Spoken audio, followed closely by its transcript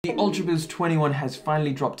The Ultraboost 21 has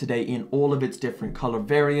finally dropped today in all of its different color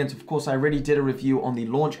variants. Of course, I already did a review on the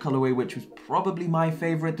launch colorway, which was probably my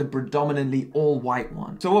favorite, the predominantly all white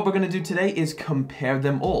one. So what we're gonna do today is compare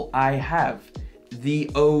them all. I have the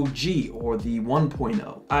OG or the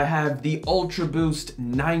 1.0. I have the Ultraboost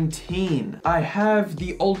 19. I have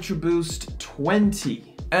the Ultraboost 20.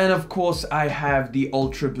 And of course, I have the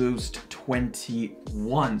Ultraboost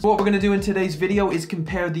 21. So what we're gonna do in today's video is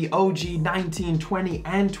compare the OG 19, 20,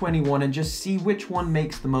 and 21 and just see which one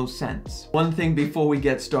makes the most sense. One thing before we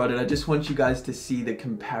get started, I just want you guys to see the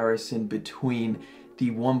comparison between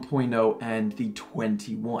the 1.0 and the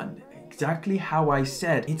 21. Exactly how I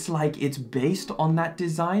said, it's like it's based on that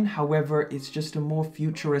design, however, it's just a more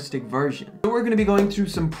futuristic version. So we're gonna be going through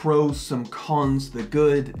some pros, some cons, the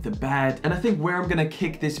good, the bad, and I think where I'm gonna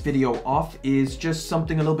kick this video off is just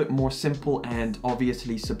something a little bit more simple and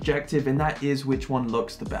obviously subjective, and that is which one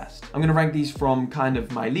looks the best. I'm gonna rank these from kind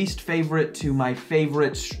of my least favorite to my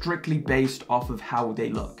favorite, strictly based off of how they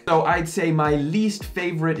look. So I'd say my least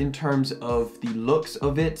favorite in terms of the looks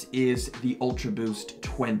of it is the Ultraboost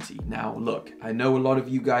 20. Now look, I know a lot of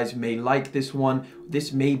you guys may like this one.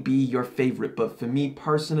 This may be your favorite, but for me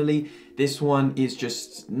personally, this one is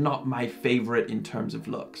just not my favorite in terms of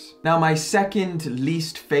looks. Now, my second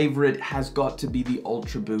least favorite has got to be the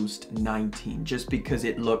Ultraboost 19, just because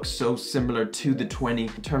it looks so similar to the 20.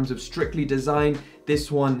 In terms of strictly design,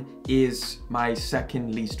 this one is my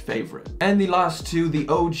second least favorite. And the last two, the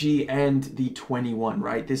OG and the 21,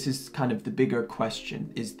 right? This is kind of the bigger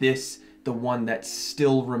question. Is this the one that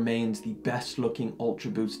still remains the best looking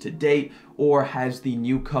Ultraboost to date, or has the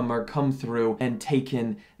newcomer come through and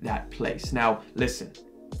taken that place? Now, listen,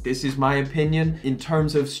 this is my opinion. In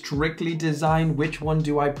terms of strictly design, which one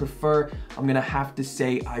do I prefer? I'm gonna have to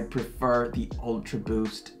say I prefer the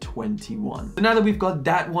Ultraboost 21. So now that we've got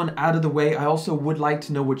that one out of the way, I also would like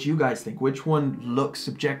to know what you guys think. Which one looks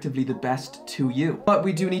subjectively the best to you? But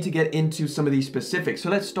we do need to get into some of these specifics. So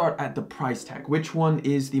let's start at the price tag. Which one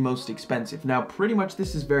is the most expensive? Now, pretty much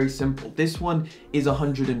this is very simple. This one is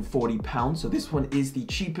 £140, so this one is the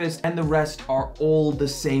cheapest, and the rest are all the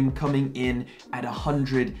same, coming in at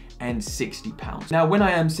 £160. Now, when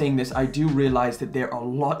I am saying this, I do realize that there are a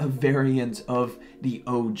lot of variants of the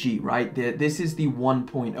OG, right? This is the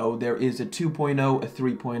 1.0. There is a 2.0, a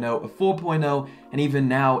 3.0, a 4.0, and even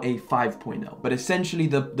now a 5.0. But essentially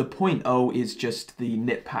the 0.0 is just the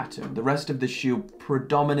knit pattern. The rest of the shoe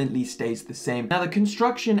predominantly stays the same. Now, the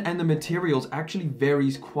construction and the materials actually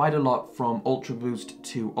varies quite a lot from Ultraboost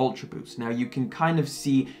to Ultraboost. Now, you can kind of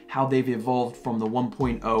see how they've evolved from the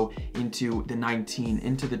 1.0 into the 19,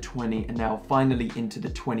 into the 20, and now finally into the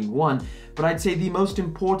 21. But I'd say the most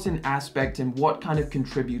important aspect and what kind of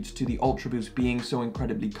contributes to the Ultraboost being so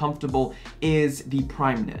incredibly comfortable is the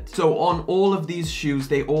prime knit. So on all of these shoes,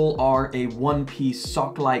 they all are a one-piece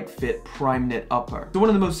sock-like fit prime knit upper. So one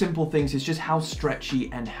of the most simple things is just how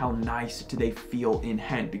stretchy and how nice do they feel in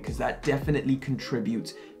hand, because that definitely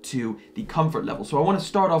contributes to the comfort level. So I want to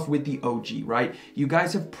start off with the OG, right? You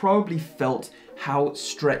guys have probably felt how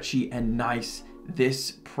stretchy and nice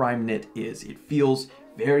this prime knit is. It feels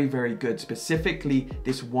very, very good. Specifically,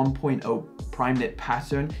 this 1.0 prime knit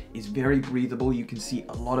pattern is very breathable. You can see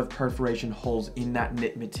a lot of perforation holes in that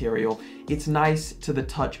knit material. It's nice to the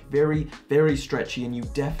touch, very, very stretchy, and you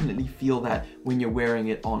definitely feel that when you're wearing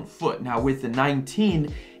it on foot. Now, with the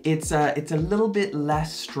 19, it's a little bit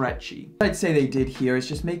less stretchy. What I'd say they did here is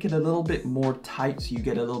just make it a little bit more tight, so you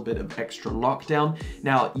get a little bit of extra lockdown.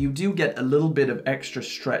 Now, you do get a little bit of extra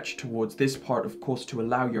stretch towards this part, of course, to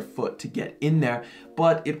allow your foot to get in there,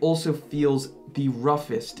 but it also feels the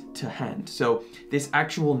roughest to hand. So this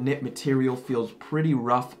actual knit material feels pretty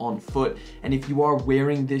rough on foot, and if you are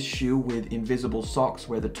wearing this shoe with invisible socks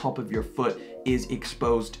where the top of your foot is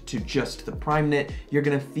exposed to just the prime knit, you're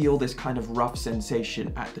gonna feel this kind of rough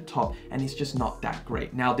sensation at the top, and it's just not that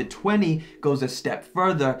great. Now, the 20 goes a step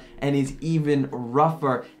further and is even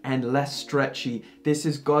rougher and less stretchy. This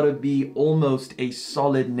has got to be almost a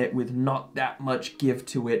solid knit with not that much give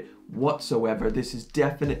to it whatsoever. This is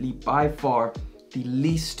definitely by far the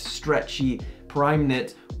least stretchy prime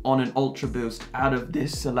knit on an Ultraboost out of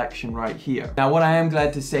this selection right here. Now, what I am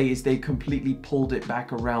glad to say is they completely pulled it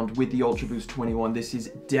back around with the Ultraboost 21. This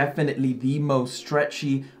is definitely the most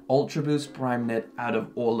stretchy Ultraboost prime knit out of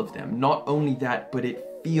all of them. Not only that, but it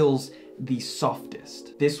feels the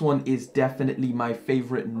softest. This one is definitely my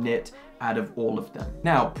favorite knit out of all of them.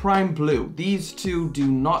 Now, Prime Blue. These two do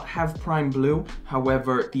not have Prime Blue.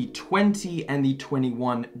 However, the 20 and the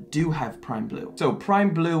 21 do have Prime Blue. So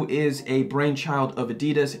Prime Blue is a brainchild of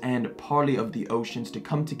Adidas and Parley of the Oceans to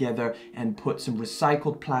come together and put some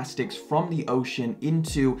recycled plastics from the ocean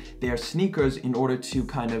into their sneakers in order to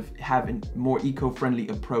kind of have a more eco-friendly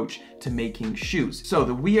approach to making shoes. So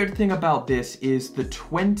the weird thing about this is the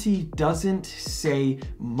 20 doesn't say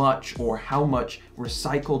much or how much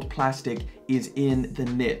recycled plastic is in the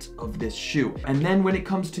knit of this shoe. And then when it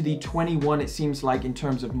comes to the 21, it seems like in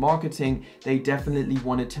terms of marketing, they definitely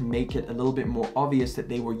wanted to make it a little bit more obvious that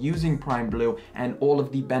they were using Prime Blue and all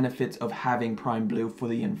of the benefits of having Prime Blue for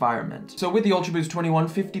the environment. So with the Ultraboost 21,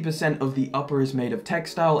 50% of the upper is made of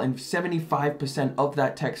textile and 75% of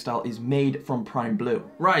that textile is made from Prime Blue.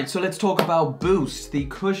 Right, so let's talk about Boost, the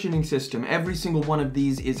cushioning system. Every single one of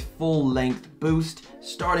these is full length Boost.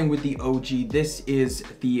 Starting with the OG, this is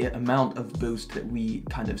the amount of boost that we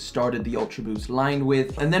kind of started the Ultraboost line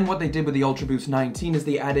with. And then what they did with the Ultraboost 19 is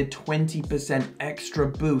they added 20% extra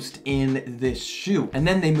boost in this shoe. And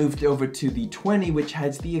then they moved over to the 20, which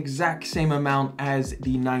has the exact same amount as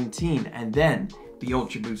the 19. And then the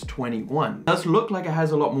Ultraboost 21 does look like it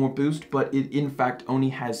has a lot more boost, but it in fact only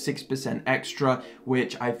has 6% extra,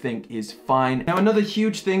 which I think is fine. Now, another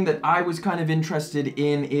huge thing that I was kind of interested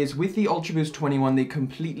in is with the Ultraboost 21, they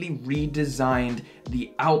completely redesigned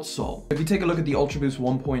the outsole. If you take a look at the Ultraboost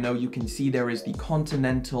 1.0, you can see there is the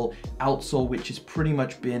Continental outsole, which has pretty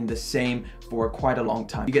much been the same for quite a long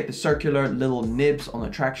time. You get the circular little nibs on the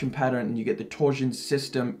traction pattern and you get the torsion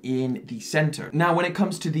system in the center. Now, when it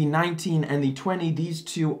comes to the 19 and the 20, these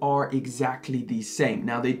two are exactly the same.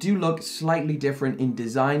 Now, they do look slightly different in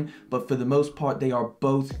design, but for the most part, they are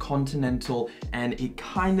both Continental and it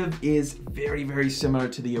kind of is very, very similar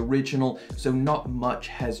to the original, so not much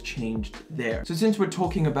has changed there. So since we're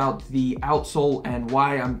talking about the outsole and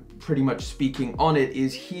why I'm pretty much speaking on it,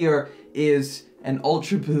 is here is an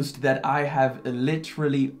Ultraboost that I have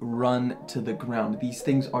literally run to the ground. These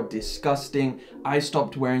things are disgusting. I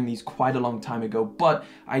stopped wearing these quite a long time ago, but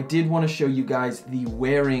I did want to show you guys the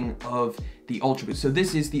wearing of the Ultraboost. So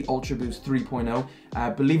this is the Ultraboost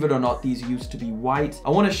 3.0. Believe it or not, these used to be white. I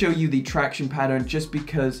want to show you the traction pattern just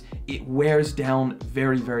because it wears down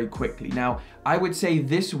very, very quickly. Now, I would say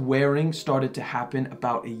this wearing started to happen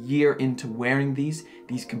about a year into wearing these.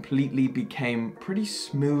 These completely became pretty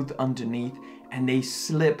smooth underneath and they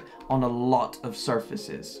slip on a lot of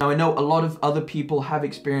surfaces. Now, I know a lot of other people have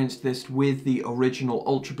experienced this with the original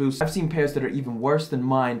Ultraboost. I've seen pairs that are even worse than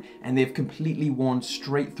mine and they've completely worn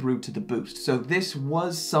straight through to the boost. So this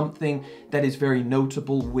was something that is very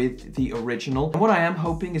notable with the original. And what I am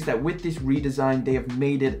hoping is that with this redesign, they have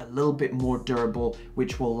made it a little bit more durable,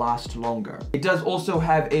 which will last longer. It does also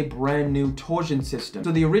have a brand new torsion system.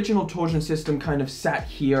 So the original torsion system kind of sat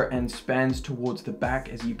here and spans towards the back.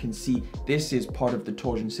 As you can see, this is part of the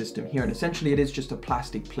torsion system here, and essentially it is just a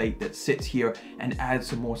plastic plate that sits here and adds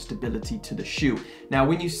some more stability to the shoe. Now,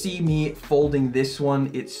 when you see me folding this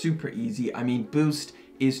one, it's super easy. I mean, Boost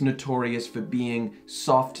is notorious for being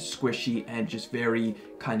soft, squishy, and just very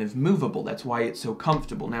kind of movable. That's why it's so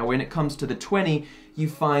comfortable. Now, when it comes to the 20, you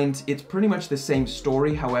find it's pretty much the same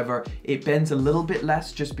story. However, it bends a little bit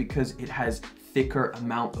less just because it has thicker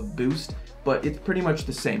amount of boost, but it's pretty much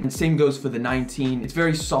the same. And same goes for the 19. It's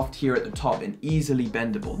very soft here at the top and easily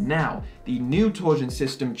bendable. Now, the new torsion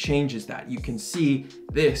system changes that. You can see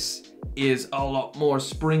this is a lot more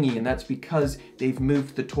springy, and that's because they've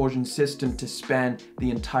moved the torsion system to span the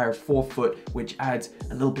entire forefoot, which adds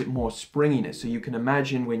a little bit more springiness. So you can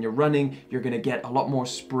imagine when you're running, you're gonna get a lot more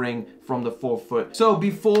spring from the forefoot. So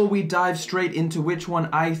before we dive straight into which one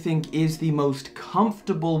I think is the most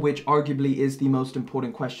comfortable, which arguably is the most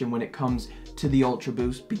important question when it comes to the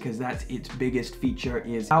Ultraboost, because that's its biggest feature,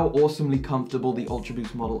 is how awesomely comfortable the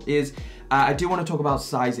Ultraboost model is. I do want to talk about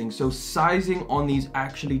sizing. So sizing on these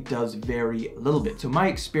actually does vary a little bit. So my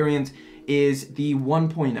experience is the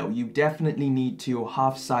 1.0. You definitely need to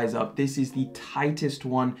half size up. This is the tightest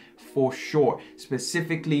one for sure,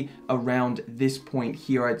 specifically around this point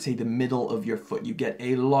here. I'd say the middle of your foot. You get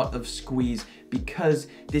a lot of squeeze because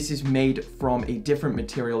this is made from a different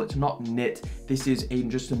material. It's not knit. This is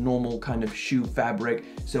just a normal kind of shoe fabric.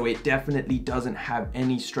 So it definitely doesn't have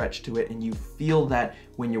any stretch to it, and you feel that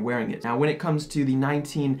when you're wearing it. Now, when it comes to the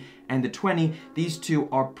 19 and the 20, these two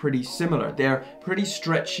are pretty similar. They're pretty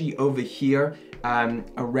stretchy over here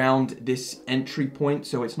around this entry point,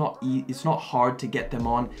 so it's not hard to get them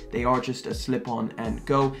on. They are just a slip on and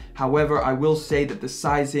go. However, I will say that the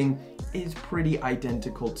sizing is pretty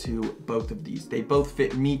identical to both of these. these. They both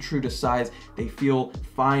fit me true to size. They feel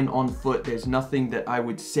fine on foot. There's nothing that I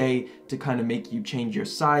would say to kind of make you change your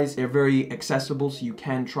size. They're very accessible, so you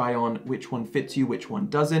can try on which one fits you, which one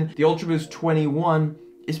doesn't. The Ultraboost 21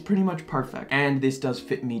 is pretty much perfect, and this does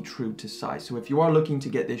fit me true to size. So if you are looking to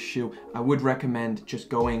get this shoe, I would recommend just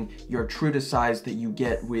going your true to size that you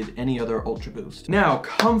get with any other Ultraboost. Now,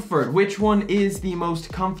 comfort, which one is the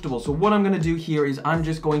most comfortable? So what I'm gonna do here is I'm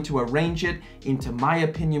just going to arrange it into my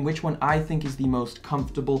opinion, which one I think is the most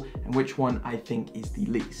comfortable and which one I think is the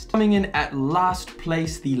least. Coming in at last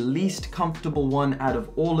place, the least comfortable one out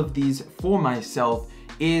of all of these for myself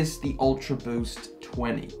is the Ultraboost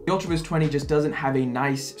 20. The Ultraboost 20 just doesn't have a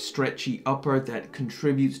nice stretchy upper that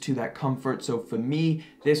contributes to that comfort. So for me,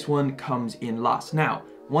 this one comes in last. Now,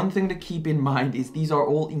 one thing to keep in mind is these are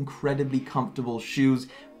all incredibly comfortable shoes,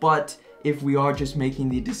 but if we are just making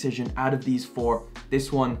the decision out of these four,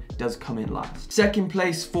 this one does come in last. Second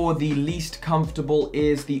place for the least comfortable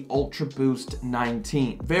is the Ultraboost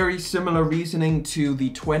 19. Very similar reasoning to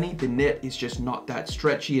the 20. The knit is just not that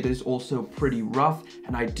stretchy. It is also pretty rough,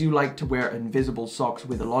 and I do like to wear invisible socks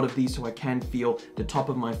with a lot of these, so I can feel the top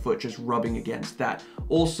of my foot just rubbing against that.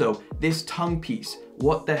 Also, this tongue piece,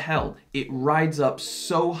 what the hell? It rides up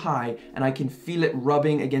so high and I can feel it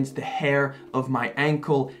rubbing against the hair of my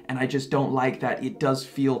ankle, and I just don't like that. It does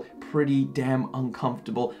feel pretty damn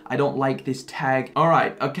uncomfortable. I don't like this tag. All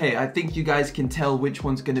right, okay, I think you guys can tell which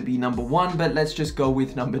one's gonna be number one, but let's just go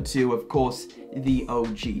with number two, of course, the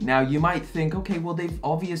OG. Now you might think, okay, well they've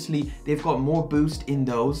got more boost in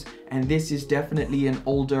those, and this is definitely an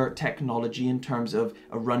older technology in terms of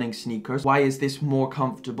a running sneakers. Why is this more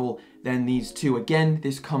comfortable than these two? Again,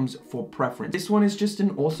 this comes for preference. This one is just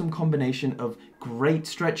an awesome combination of great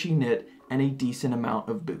stretchy knit and a decent amount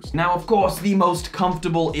of boost. Now, of course, the most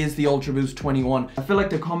comfortable is the Ultraboost 21. I feel like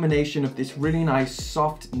the combination of this really nice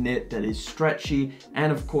soft knit that is stretchy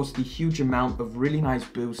and of course the huge amount of really nice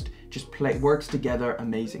boost just works together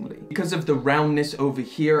amazingly. Because of the roundness over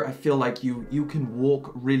here, I feel like you can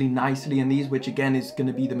walk really nicely in these, which again is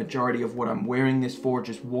gonna be the majority of what I'm wearing this for,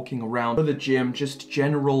 just walking around for the gym, just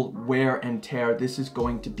general wear and tear. This is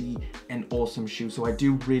going to be an awesome shoe. So I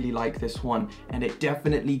do really like this one, and it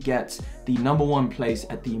definitely gets the number one place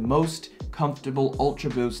at the most comfortable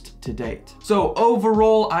Ultraboost to date. So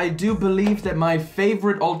overall, I do believe that my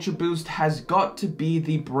favorite Ultraboost has got to be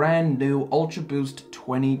the brand new Ultraboost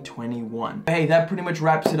 2021. Hey, that pretty much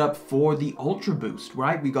wraps it up for the Ultraboost,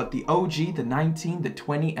 right? We got the OG, the 19, the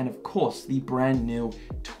 20, and of course, the brand new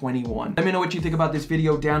 21. Let me know what you think about this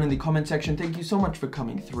video down in the comment section. Thank you so much for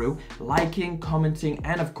coming through, liking, commenting,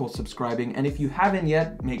 and of course, subscribing. And if you haven't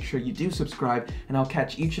yet, make sure you do subscribe, and I'll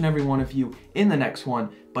catch each and every one of you in the next one.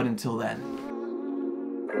 But until then,